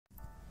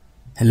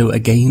Hello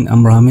again,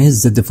 I'm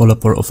Rames, the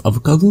developer of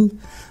Avocado.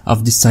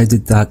 I've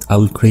decided that I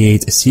will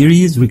create a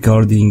series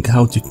regarding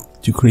how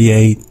to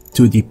create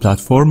 2D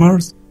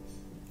platformers.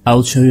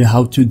 I'll show you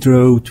how to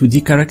draw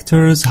 2D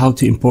characters, how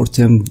to import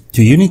them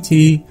to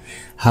Unity,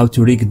 how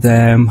to rig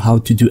them, how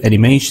to do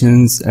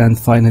animations, and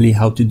finally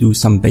how to do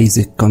some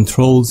basic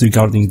controls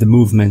regarding the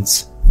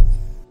movements.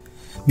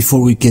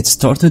 Before we get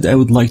started, I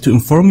would like to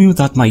inform you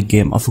that my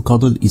game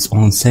Avocado is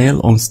on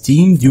sale on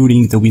Steam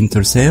during the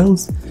winter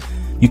sales.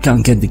 You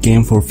can get the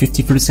game for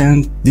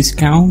 50%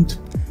 discount.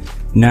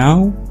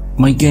 Now,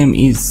 my game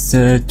is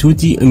a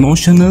 2D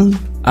emotional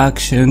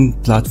action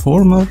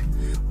platformer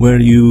where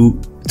you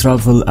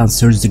travel and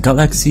search the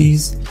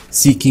galaxies,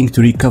 seeking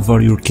to recover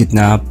your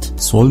kidnapped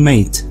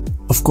soulmate.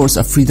 Of course,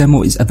 a free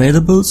demo is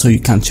available, so you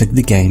can check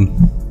the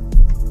game.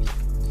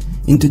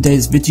 In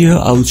today's video,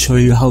 I will show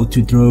you how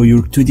to draw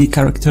your 2D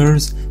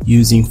characters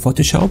using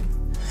Photoshop.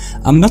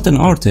 I'm not an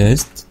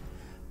artist,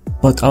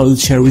 but I'll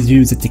share with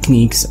you the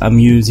techniques I'm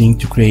using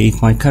to create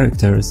my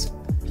characters.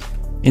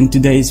 In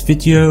today's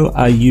video,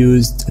 I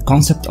used a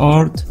concept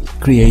art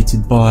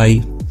created by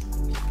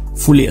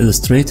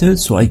FullyIllustrated,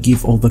 so I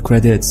give all the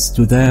credits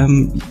to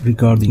them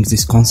regarding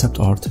this concept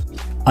art.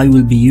 I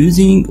will be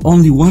using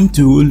only one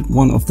tool,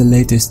 one of the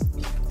latest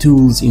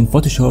tools in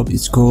Photoshop.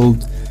 It's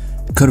called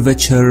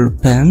curvature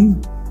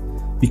pen,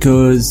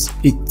 because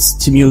it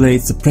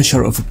stimulates the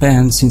pressure of a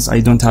pen. Since I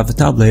don't have a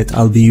tablet,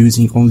 I'll be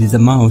using only the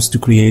mouse to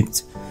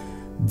create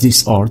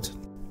this art.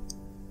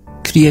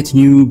 Create a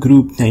new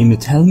group, name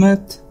it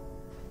helmet,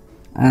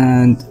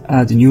 and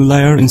add a new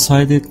layer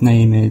inside it,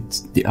 name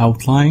it the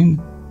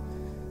outline.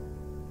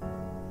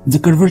 The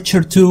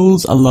curvature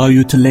tools allow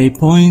you to lay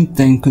point,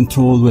 then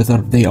control whether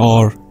they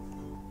are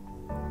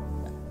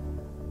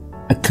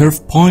a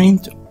curve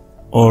point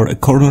or a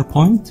corner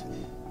point.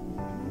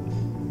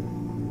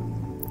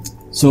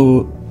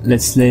 So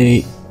let's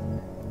lay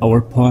our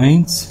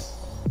points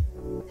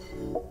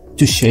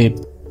to shape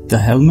the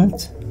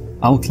helmet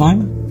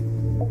outline.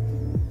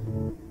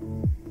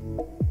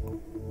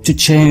 To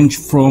change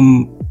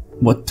from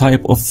what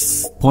type of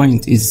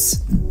point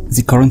is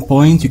the current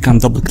point, you can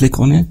double click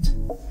on it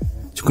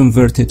to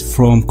convert it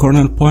from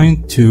corner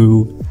point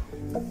to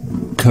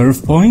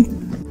curve point.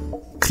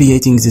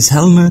 Creating this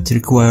helmet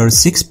requires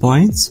 6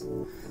 points.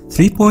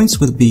 3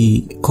 points will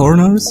be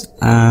corners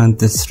and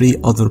the 3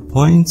 other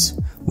points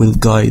will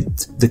guide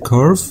the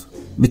curve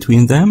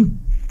between them.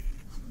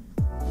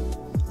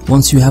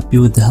 Once you're happy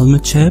with the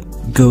helmet shape,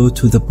 go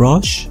to the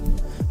brush,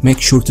 make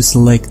sure to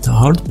select the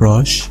hard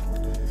brush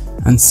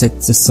and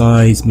set the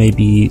size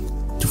maybe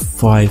to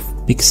 5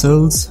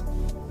 pixels.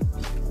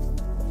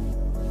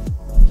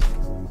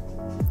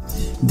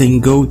 Then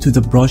go to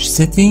the brush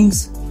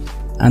settings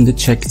and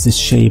check the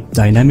shape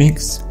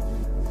dynamics.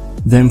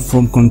 Then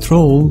from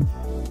control,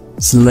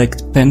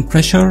 select pen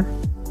pressure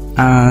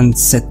and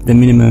set the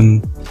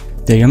minimum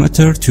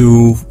diameter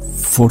to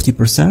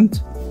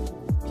 40%.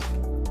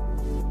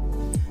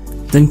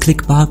 Then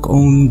click back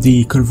on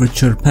the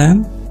curvature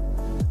pen,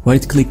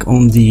 right click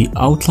on the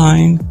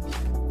outline,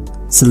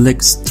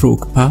 select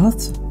stroke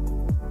path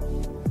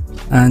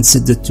and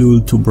set the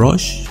tool to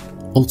brush.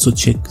 Also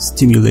check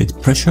stimulate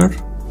pressure,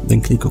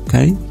 then click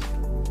OK.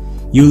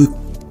 You'll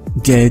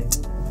get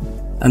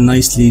a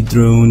nicely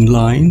drawn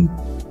line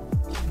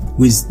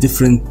with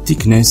different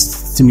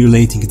thickness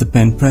stimulating the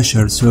pen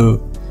pressure,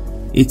 so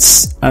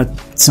it's at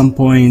some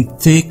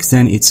point thick,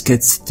 then it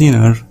gets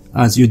thinner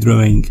as you're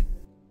drawing.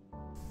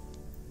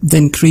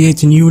 Then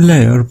create a new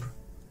layer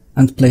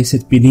and place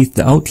it beneath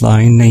the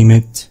outline, name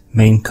it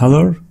main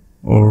color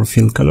or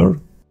fill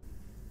color.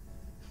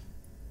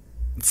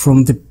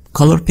 From the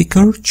color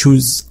picker,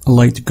 choose a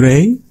light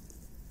gray,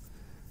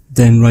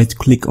 then right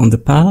click on the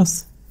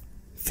path,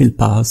 fill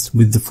path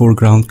with the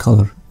foreground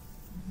color.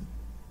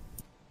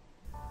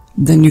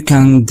 Then you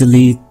can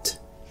delete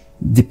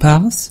the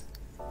path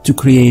to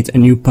create a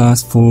new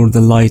path for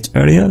the light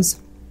areas.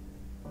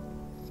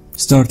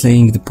 Start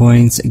laying the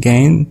points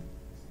again.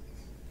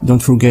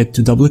 Don't forget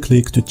to double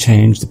click to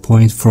change the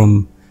point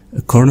from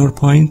a corner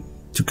point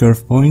to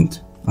curve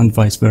point and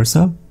vice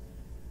versa.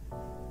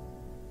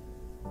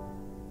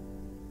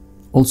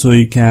 Also,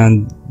 you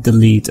can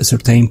delete a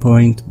certain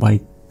point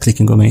by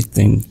clicking on it,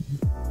 then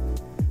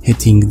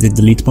hitting the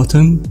delete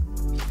button.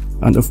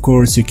 And of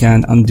course, you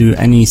can undo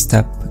any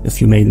step if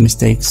you made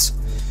mistakes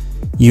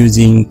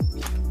using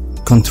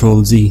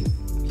Ctrl Z.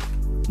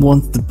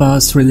 Once the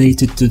path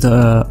related to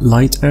the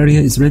light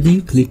area is ready,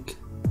 click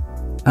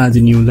add a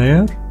new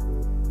layer,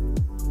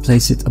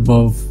 place it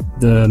above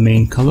the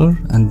main color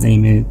and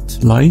name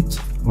it light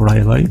or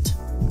highlight.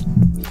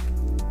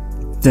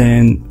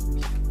 Then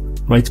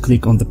right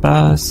click on the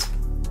path,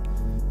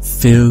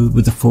 fill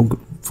with the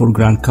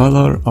foreground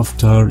color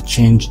after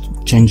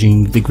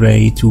changing the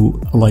gray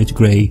to a light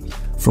gray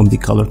from the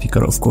color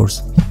picker, of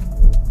course.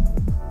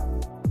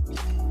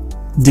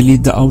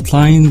 Delete the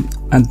outline,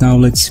 and now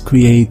let's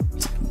create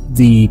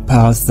the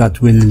path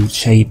that will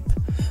shape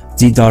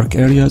the dark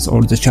areas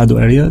or the shadow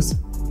areas.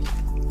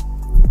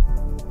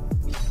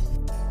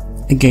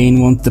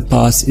 Again, once the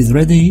path is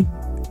ready,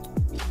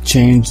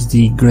 change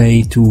the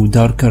gray to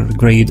darker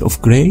grade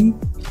of gray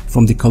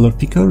from the color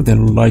picker,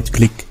 then right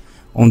click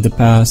on the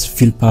path,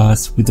 fill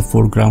path with the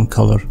foreground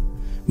color,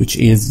 which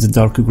is the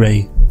dark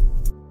gray.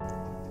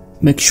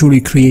 Make sure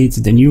you create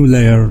the new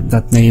layer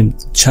that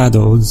named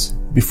shadows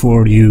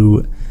before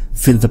you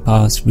fill the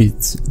path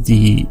with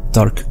the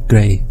dark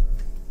gray.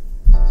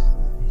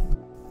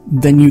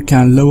 Then you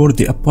can lower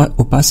the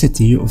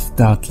opacity of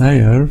that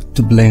layer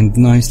to blend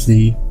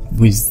nicely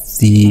with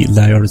the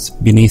layers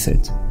beneath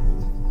it.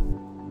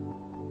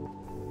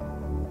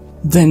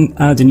 Then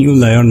add a new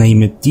layer,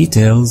 name it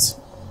Details.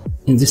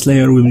 In this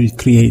layer we will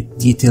create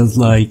details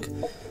like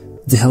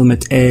the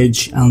helmet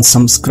edge and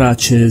some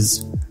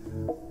scratches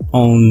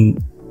on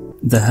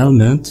the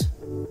helmet.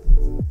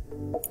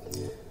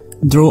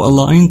 Draw a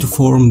line to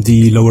form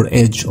the lower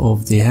edge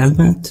of the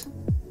helmet.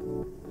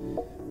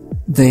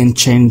 Then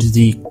change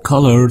the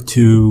color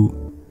to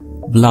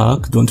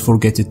black, don't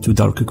forget it to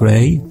dark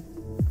gray.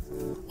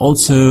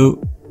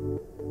 Also,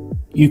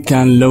 you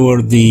can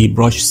lower the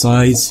brush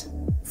size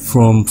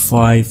from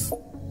 5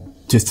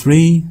 to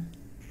 3.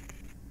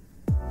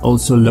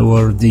 Also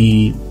lower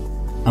the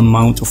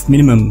amount of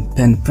minimum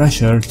pen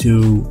pressure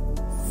to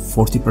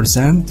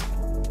 40%.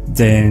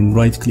 Then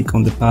right click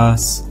on the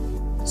path,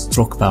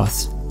 stroke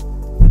path.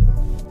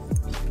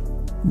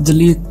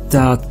 Delete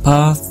that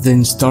path,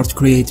 then start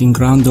creating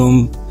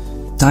random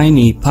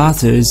tiny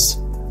paths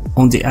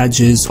on the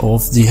edges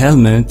of the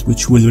helmet,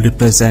 which will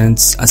represent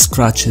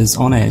scratches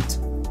on it.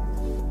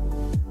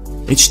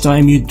 Each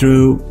time you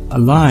draw a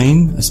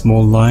line, a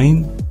small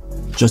line,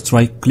 just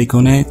right click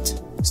on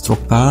it,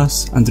 stroke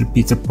path, and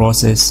repeat the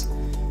process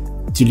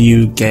till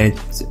you get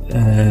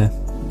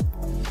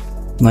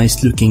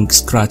nice looking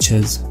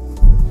scratches.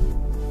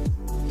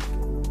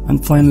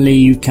 And finally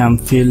you can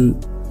fill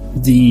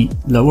the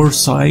lower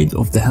side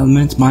of the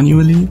helmet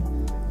manually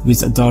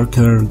with a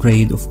darker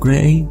grade of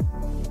gray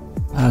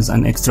as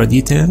an extra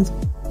detail.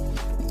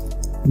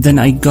 Then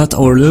I got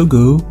our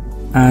logo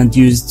and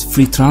used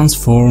free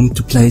transform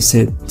to place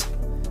it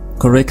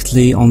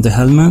correctly on the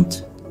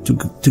helmet.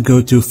 To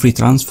go to free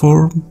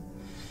transform,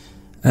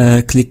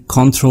 click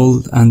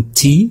Ctrl and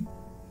T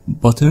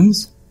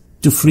buttons.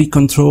 To free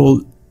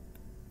control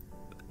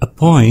a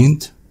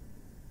point,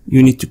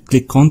 you need to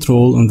click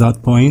Ctrl on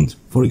that point,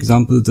 for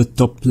example the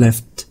top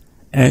left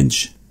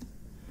edge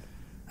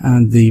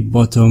and the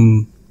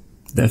bottom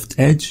left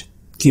edge.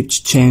 Keep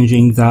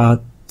changing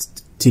that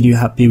till you're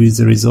happy with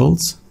the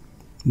results,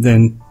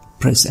 then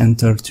press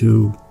enter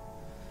to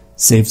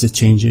save the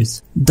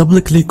changes.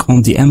 Double click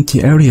on the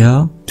empty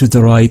area to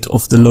the right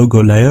of the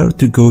logo layer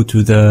to go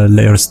to the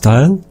layer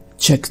style.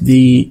 Check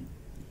the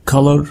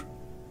color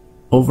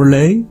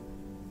overlay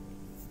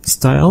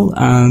style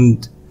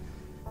and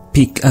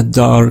pick a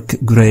dark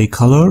gray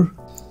color.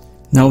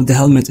 Now the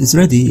helmet is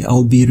ready.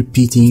 I'll be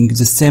repeating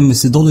the same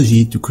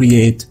methodology to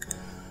create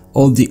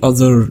all the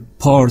other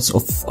parts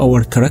of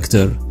our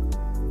character.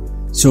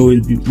 So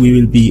we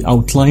will be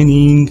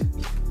outlining,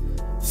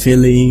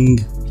 filling,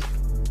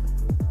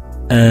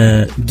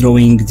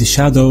 drawing the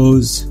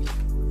shadows,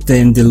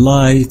 then the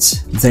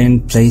lights,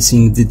 then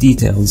placing the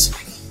details.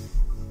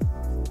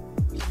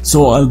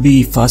 So I'll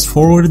be fast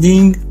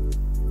forwarding.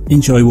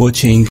 Enjoy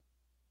watching.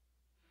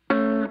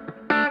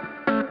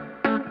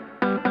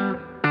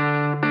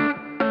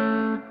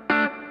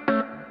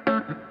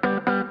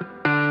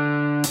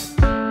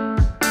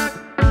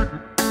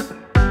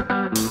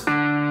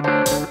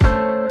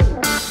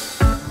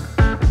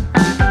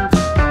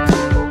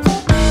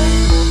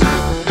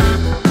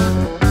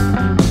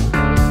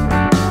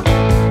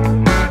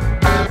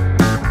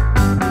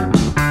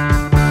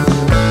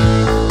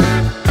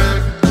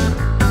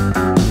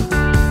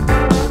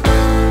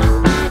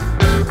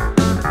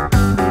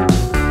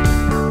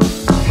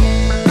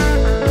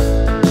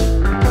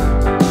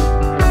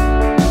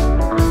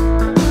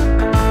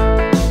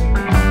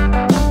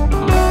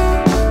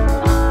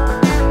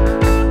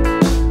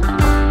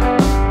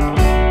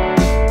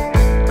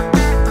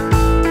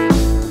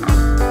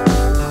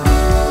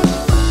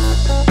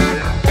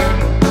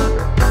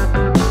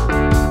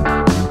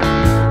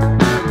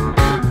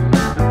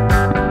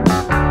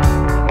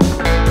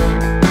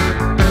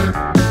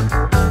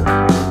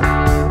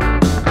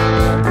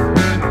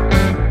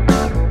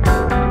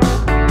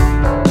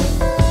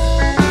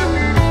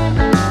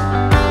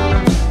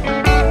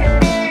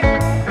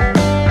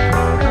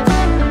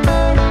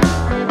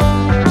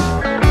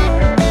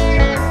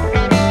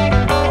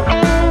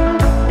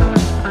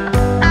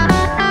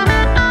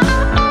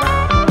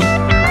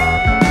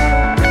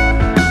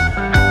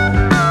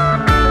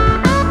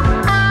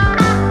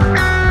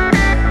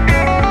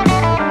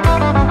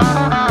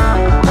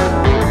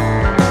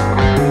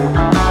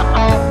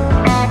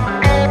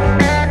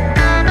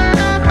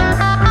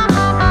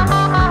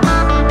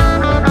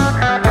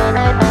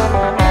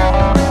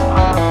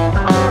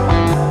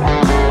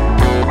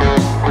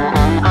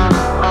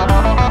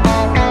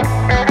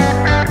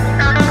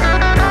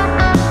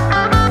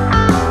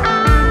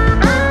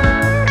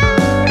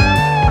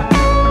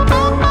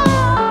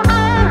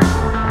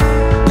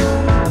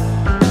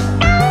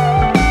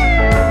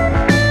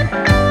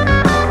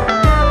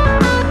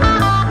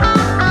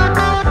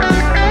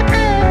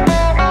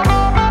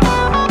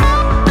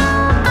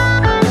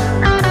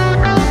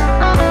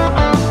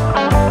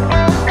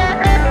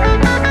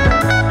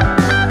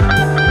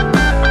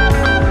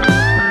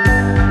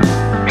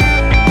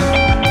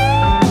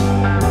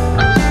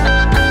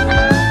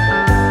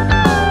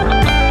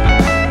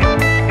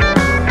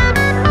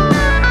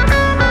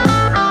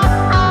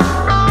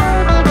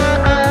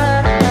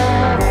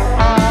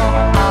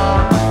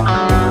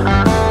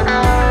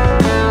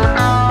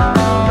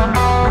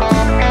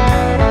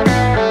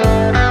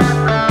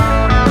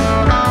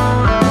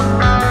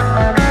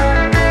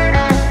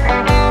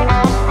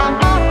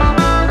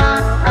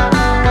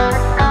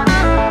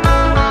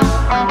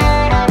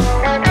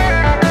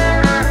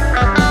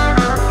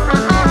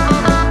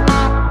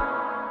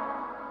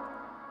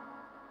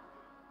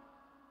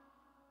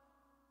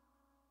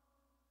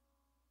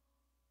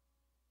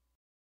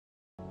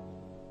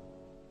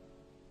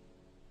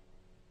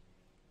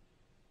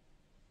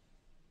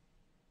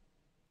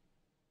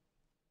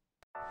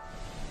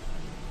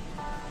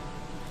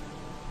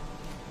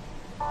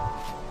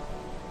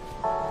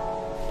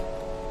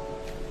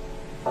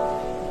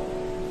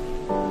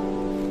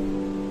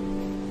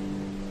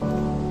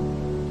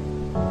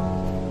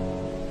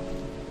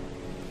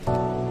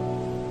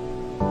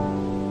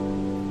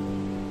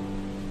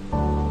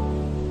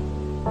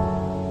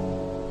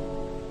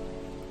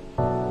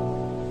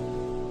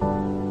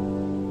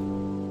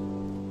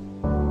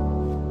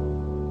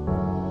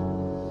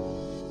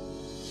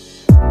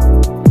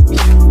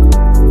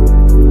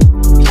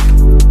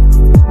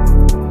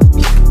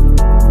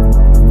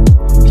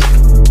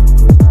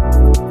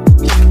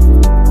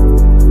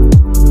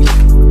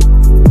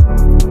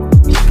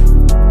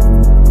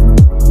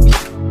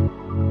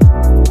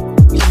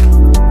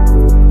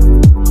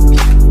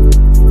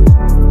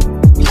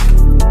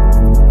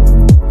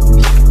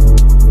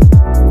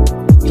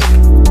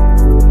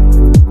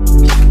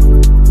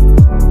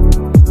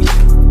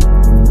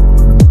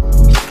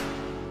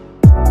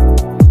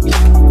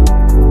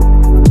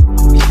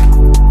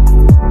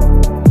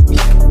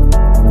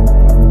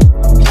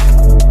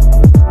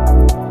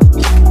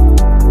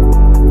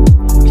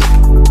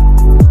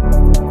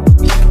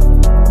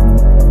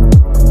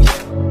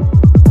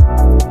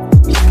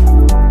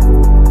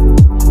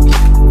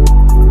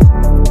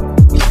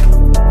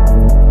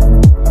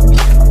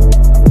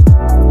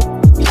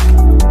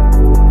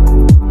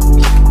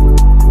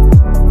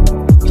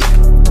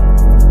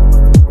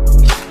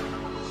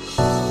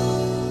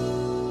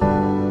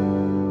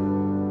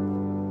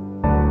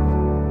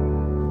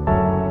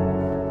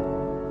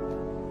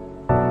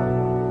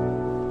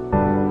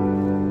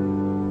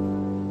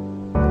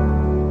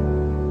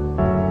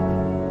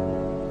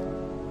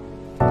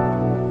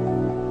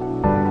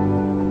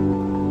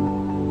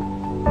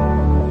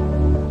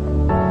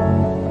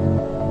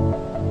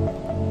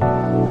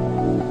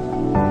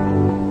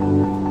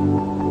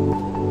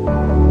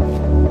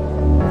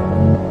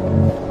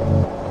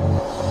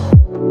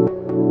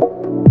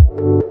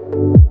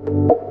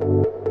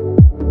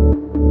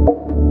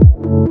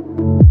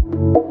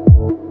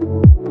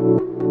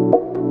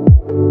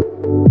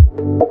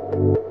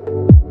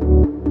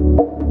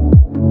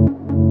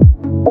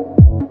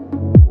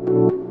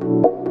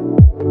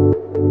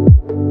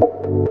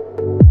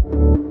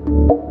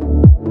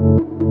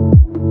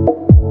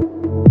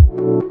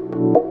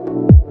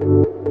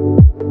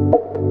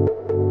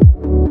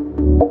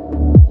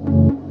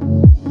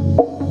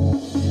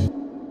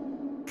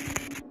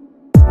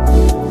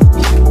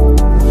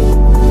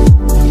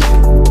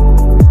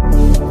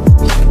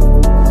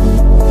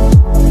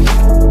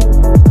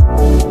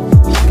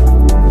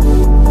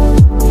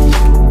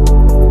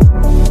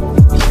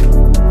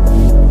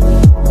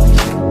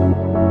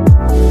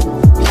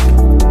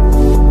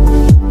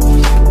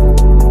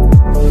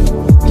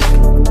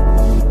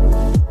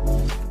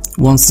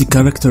 Once the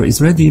character is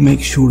ready,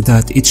 make sure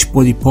that each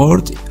body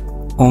part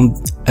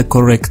on a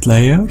correct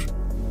layer.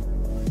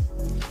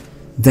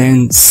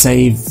 Then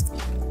save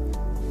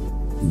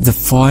the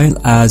file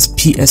as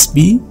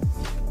PSB,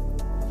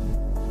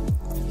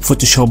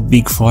 Photoshop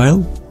big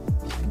file.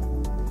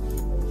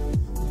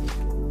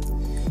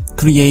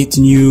 Create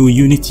new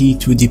Unity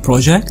 2D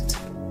project.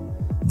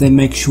 Then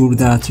make sure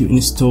that you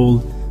install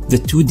the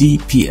 2D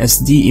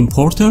PSD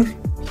importer.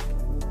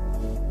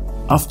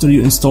 After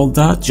you install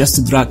that,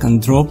 just drag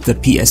and drop the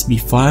PSB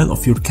file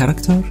of your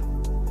character.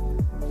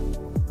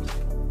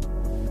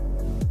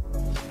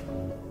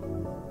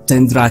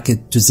 Then drag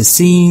it to the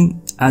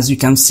scene. As you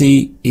can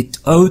see, it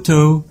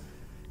auto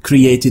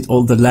created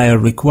all the layer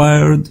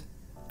required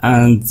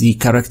and the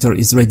character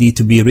is ready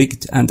to be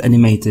rigged and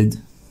animated.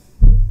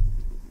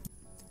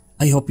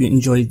 I hope you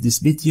enjoyed this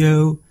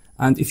video,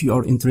 and if you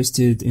are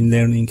interested in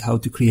learning how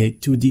to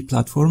create 2D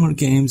platformer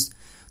games,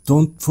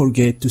 don't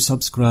forget to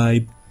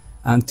subscribe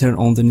and turn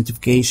on the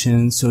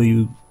notifications so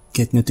you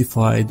get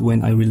notified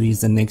when I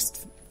release the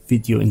next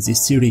video in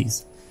this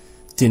series.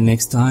 Till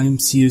next time,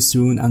 see you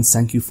soon and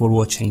thank you for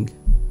watching.